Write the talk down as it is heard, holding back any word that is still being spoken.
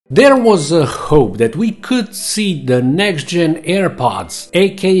There was a hope that we could see the next-gen AirPods,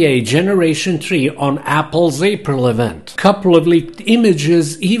 aka Generation 3, on Apple's April event. Couple of leaked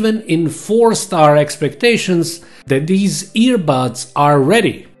images even in 4-star expectations that these earbuds are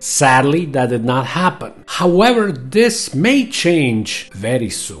ready. Sadly, that did not happen. However, this may change very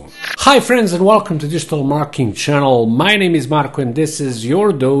soon. Hi friends and welcome to Digital Marketing channel. My name is Marco and this is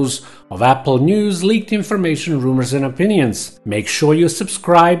your dose of Apple news, leaked information, rumors and opinions. Make sure you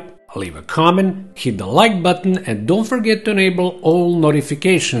subscribe, leave a comment, hit the like button and don't forget to enable all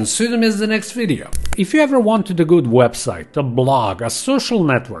notifications so you don't miss the next video. If you ever wanted a good website, a blog, a social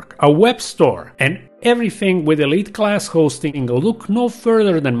network, a web store and everything with elite class hosting, look no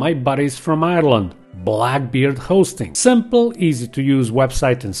further than my buddies from Ireland. Blackbeard Hosting. Simple, easy to use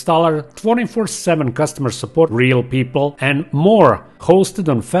website installer, 24/7 customer support, real people, and more. Hosted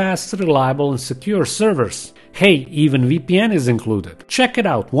on fast, reliable, and secure servers. Hey, even VPN is included. Check it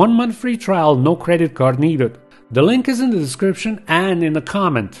out. 1 month free trial, no credit card needed. The link is in the description and in the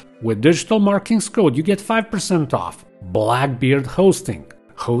comment. With Digital Marketing's code, you get 5% off. Blackbeard Hosting.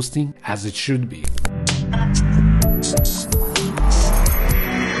 Hosting as it should be.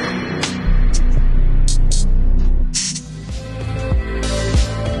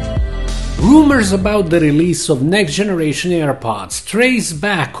 Rumors about the release of next-generation AirPods trace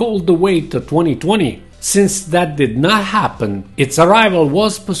back all the way to 2020. Since that did not happen, its arrival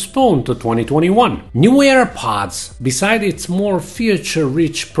was postponed to 2021. New AirPods, beside its more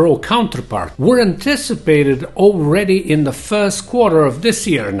feature-rich Pro counterpart, were anticipated already in the first quarter of this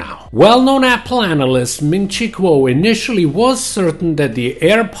year now. Well-known Apple analyst Ming-Chi Kuo initially was certain that the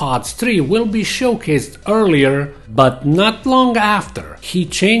AirPods 3 will be showcased earlier, but not long after. He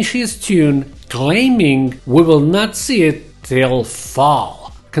changed his tune, claiming we will not see it till fall.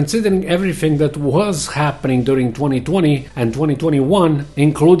 Considering everything that was happening during 2020 and 2021,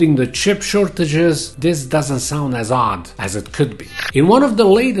 including the chip shortages, this doesn't sound as odd as it could be. In one of the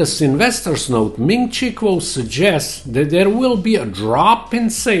latest investors' note, Ming-Chi Kuo suggests that there will be a drop in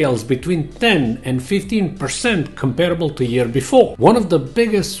sales between 10 and 15% comparable to year before. One of the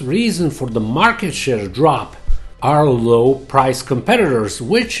biggest reasons for the market share drop are low-price competitors,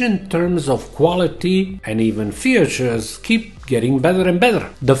 which in terms of quality and even features keep getting better and better.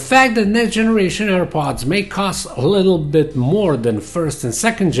 The fact that next generation AirPods may cost a little bit more than first and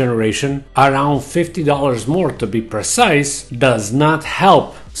second generation, around $50 more to be precise, does not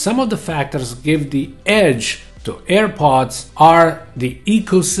help. Some of the factors give the edge to AirPods are the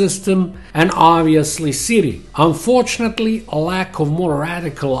ecosystem and obviously Siri. Unfortunately, a lack of more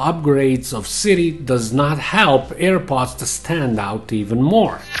radical upgrades of Siri does not help AirPods to stand out even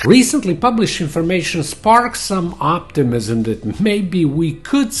more. Recently published information sparks some optimism that maybe we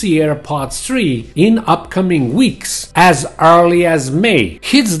could see AirPods 3 in upcoming weeks, as early as May.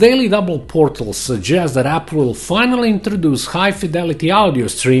 Hits Daily Double portal suggests that Apple will finally introduce high-fidelity audio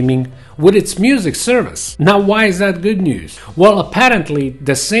streaming with its music service. Now, why is that good news? Well, apparently,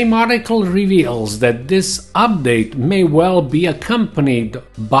 the same article reveals that this update may well be accompanied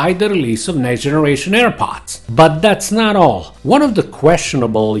by the release of next-generation AirPods. But that's not all. One of the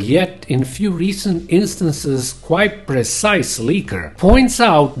questionable, yet in few recent instances quite precise leaker, points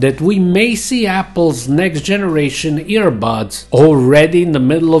out that we may see Apple's next-generation earbuds already in the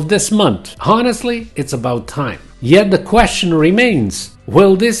middle of this month. Honestly, it's about time. Yet the question remains,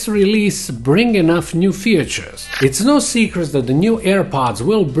 will this release bring enough new features? It's no secret that the new AirPods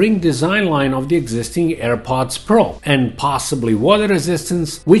will bring design line of the existing AirPods Pro and possibly water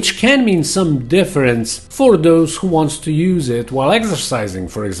resistance, which can mean some difference for those who wants to use it while exercising,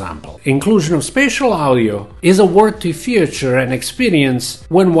 for example. Inclusion of spatial audio is a worthy feature and experience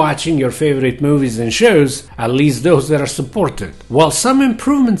when watching your favorite movies and shows, at least those that are supported. While some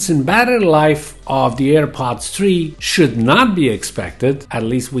improvements in battery life of the AirPods 3 should not be expected, at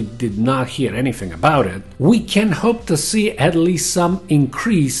least we did not hear anything about it, we can hope to see at least some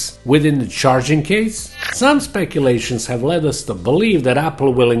increase within the charging case. Some speculations have led us to believe that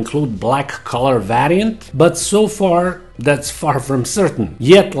Apple will include black color variant, but so far that's far from certain.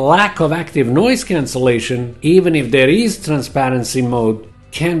 Yet lack of active noise cancellation, even if there is transparency mode,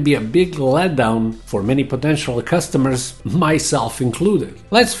 can be a big letdown for many potential customers, myself included.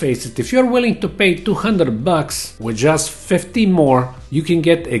 Let's face it, if you're willing to pay $200 with just 50 more, you can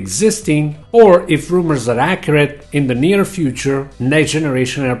get existing, or if rumors are accurate, in the near future, next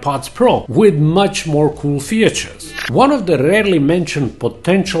generation AirPods Pro with much more cool features. One of the rarely mentioned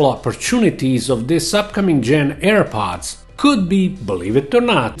potential opportunities of this upcoming gen AirPods could be, believe it or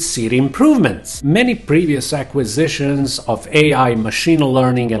not, Siri improvements. Many previous acquisitions of AI, machine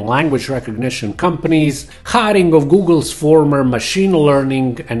learning, and language recognition companies, hiring of Google's former machine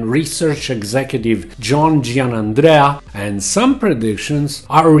learning and research executive John Gianandrea, and some predictions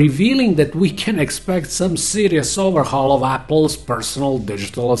are revealing that we can expect some serious overhaul of Apple's personal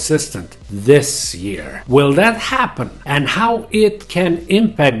digital assistant this year. Will that happen? And how it can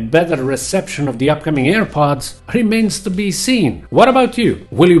impact better reception of the upcoming AirPods remains to be seen. What about you?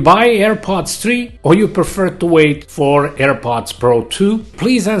 Will you buy AirPods 3 or you prefer to wait for AirPods Pro 2?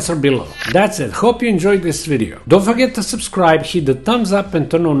 Please answer below. That's it. Hope you enjoyed this video. Don't forget to subscribe, hit the thumbs up and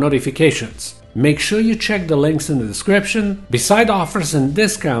turn on notifications. Make sure you check the links in the description. Beside offers and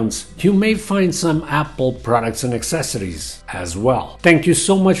discounts, you may find some Apple products and accessories as well. Thank you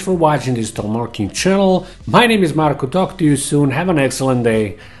so much for watching this Digital Marketing channel. My name is Marco. Talk to you soon. Have an excellent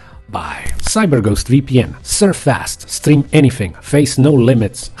day. Bye. CyberGhost VPN. Surf fast, stream anything, face no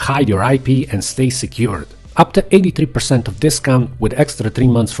limits, hide your IP and stay secured. Up to 83% of discount with extra 3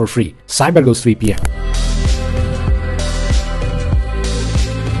 months for free. CyberGhost VPN.